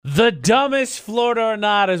The dumbest Florida or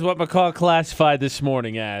not is what McCall classified this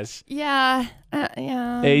morning as. Yeah.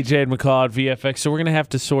 AJ and McCall at VFX. So we're going to have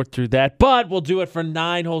to sort through that. But we'll do it for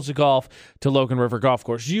 9 holes of golf to Logan River Golf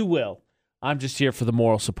Course. You will. I'm just here for the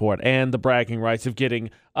moral support and the bragging rights of getting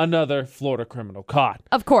another Florida criminal caught.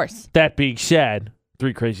 Of course. That being said,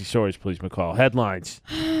 3 crazy stories, please, McCall. Headlines.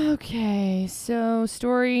 Okay, so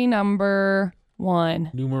story number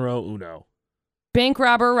 1. Numero uno. Bank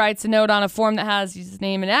robber writes a note on a form that has his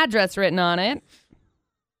name and address written on it.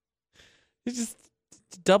 You just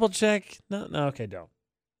double check. No, okay, don't.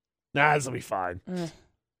 Nah, this will be fine.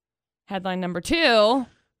 Headline number 2.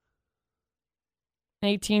 An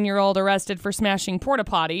 18-year-old arrested for smashing porta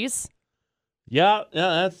potties. Yeah,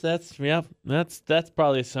 that's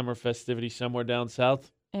probably a summer festivity somewhere down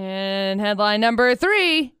south. And headline number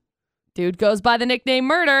 3. Dude goes by the nickname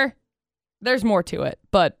Murder. There's more to it,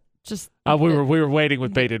 but just we were waiting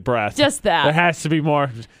with bated breath. Just that. There has to be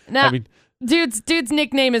more. No, I mean, dude's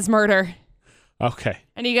nickname is Murder. Okay.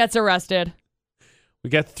 And he gets arrested.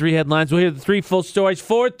 We got 3 headlines. We'll hear the 3 full stories.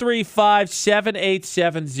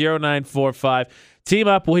 435-787-0945. Team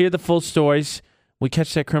up. We'll hear the full stories. We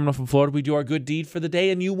catch that criminal from Florida. We do our good deed for the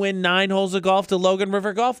day, and you win 9 holes of golf to Logan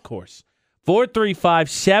River Golf Course.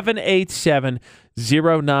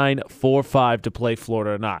 435-787-0945 to play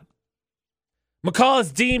Florida or not. McCall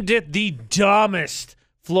has deemed it the dumbest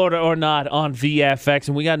Florida or not on VFX,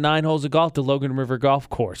 and we got 9 holes of golf to Logan River Golf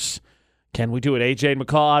Course. Can we do it? AJ and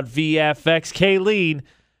McCall on VFX. Kayleen,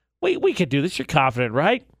 we could do this. You're confident,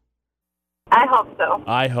 right? I hope so.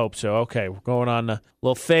 I hope so. Okay, we're going on a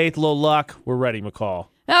little faith, a little luck. We're ready, McCall.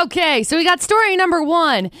 Okay, so we got story number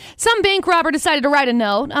 1. Some bank robber decided to write a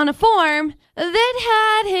note on a form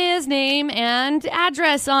that had his name and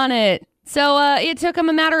address on it. So it took him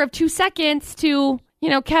a matter of 2 seconds to,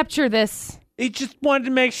 capture this. He just wanted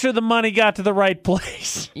to make sure the money got to the right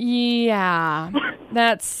place. Yeah,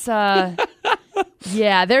 that's, there's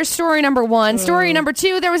story number 1. Story number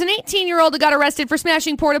 2, there was an 18-year-old who got arrested for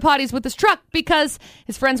smashing porta potties with his truck because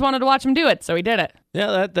his friends wanted to watch him do it, so he did it.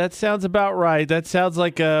 Yeah, that sounds about right. That sounds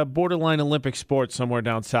like a borderline Olympic sport somewhere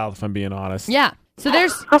down south, if I'm being honest. Yeah, so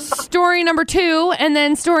there's story number 2, and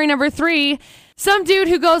then story number 3. Some dude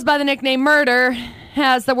who goes by the nickname Murder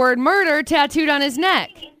has the word murder tattooed on his neck.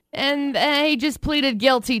 And he just pleaded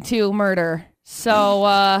guilty to murder.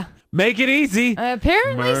 So, make it easy.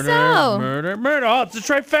 Apparently so. Murder. Oh, it's a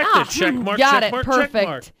trifecta. Check mark, got check it. mark, Perfect. check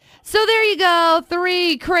mark. So there you go.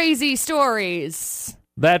 3 crazy stories.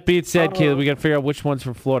 That being said, Caleb, we got to figure out which one's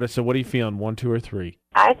from Florida. So what are you feeling, 1, 2, or 3?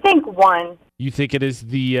 I think 1. You think it is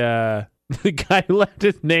the guy who left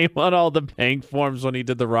his name on all the bank forms when he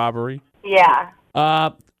did the robbery? Yeah.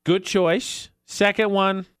 Good choice. Second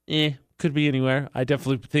one, could be anywhere. I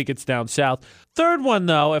definitely think it's down south. Third one,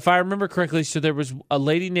 though, if I remember correctly, so there was a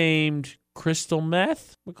lady named Crystal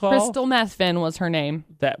Meth, McCall? Crystal Methvin was her name.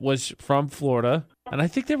 That was from Florida. And I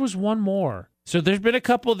think there was one more. So there's been a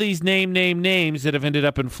couple of these names that have ended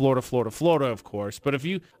up in Florida, of course. But if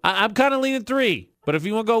you, I'm kind of leaning 3. But if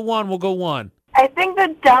you want to go 1, we'll go 1. I think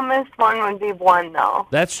the dumbest one would be 1, though.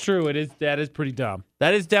 That's true. That is pretty dumb.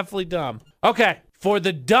 That is definitely dumb. Okay. For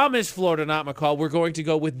the dumbest Florida not McCall, we're going to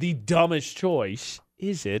go with the dumbest choice.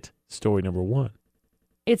 Is it story number 1?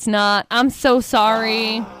 It's not. I'm so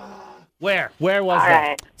sorry. Where? Where was All that?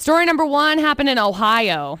 right. Story number 1 happened in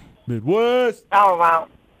Ohio. Midwest. Oh, wow.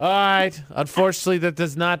 All right. Unfortunately, that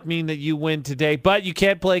does not mean that you win today, but you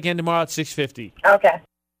can play again tomorrow at 6:50. Okay.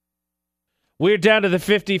 We're down to the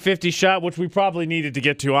 50-50 shot, which we probably needed to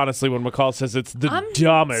get to, honestly, when McCall says it's the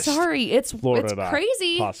dumbest Sorry, it's Florida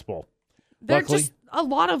crazy. possible. There's Luckily, just a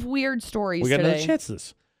lot of weird stories we got today. another chance at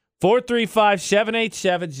this.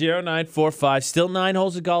 435-787-0945. Still 9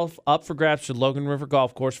 holes of golf up for grabs for Logan River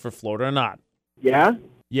Golf Course for Florida or not. Yeah?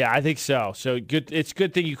 Yeah, I think so. So good. It's a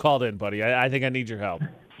good thing you called in, buddy. I think I need your help.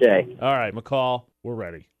 Okay. All right, McCall, we're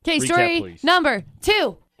ready. Okay, Recap, story please. number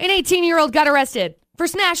 2. An 18-year-old got arrested for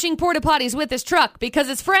smashing porta potties with his truck because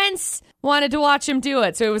his friends wanted to watch him do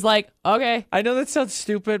it. So he was like, okay. I know that sounds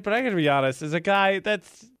stupid, but I got to be honest. As a guy,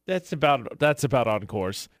 that's about on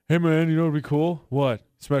course. Hey, man, you know what would be cool? What?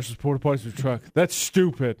 Smash those porta potties with your truck. That's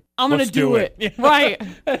stupid. I'm going to do it. Yeah. Right.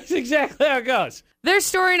 That's exactly how it goes. There's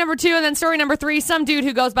story number 2, and then story number 3. Some dude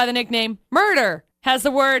who goes by the nickname Murder has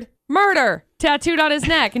the word murder tattooed on his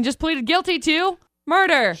neck and just pleaded guilty to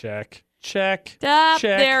murder. Check.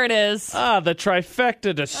 There it is. The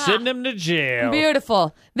trifecta to send him to jail.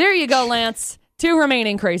 Beautiful. There you go, Lance. 2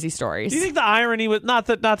 remaining crazy stories. Do you think the irony was not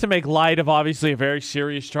to make light of obviously a very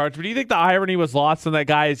serious charge, but do you think the irony was lost on that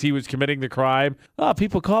guy as he was committing the crime? Oh,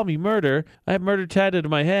 people call me murder. I have murder tattooed on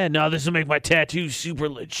my head. No, this will make my tattoo super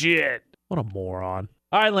legit. What a moron.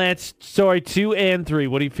 All right, Lance. Story 2 and 3.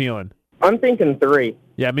 What are you feeling? I'm thinking 3.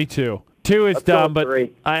 Yeah, me too. 2 is Let's go dumb, with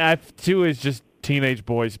but 3. 2 is just teenage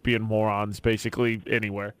boys being morons basically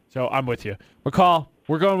anywhere. So I'm with you. McCall,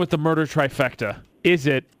 we're going with the murder trifecta. Is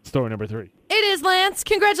it story number 3? It is, Lance.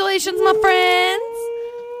 Congratulations, my friends.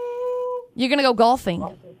 You're going to go golfing.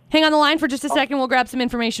 Hang on the line for just a second. We'll grab some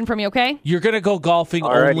information from you, okay? You're going to go golfing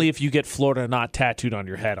Alrighty. only if you get Florida not tattooed on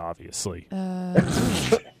your head, obviously.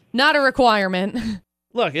 Not a requirement.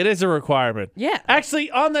 Look, it is a requirement. Yeah.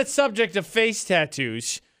 Actually, on that subject of face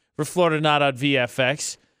tattoos for Florida not on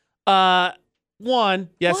VFX, 1,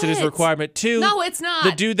 yes, it is a What? requirement. 2, No, it's not.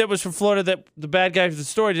 the dude that was from Florida, that the bad guy for the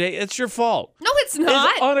story today, it's your fault. No, it's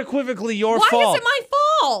not. It's unequivocally your Why fault. is it my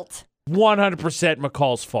fault? 100%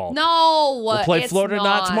 McCall's fault. No, We'll play it's Florida not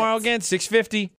not tomorrow again, 6:50.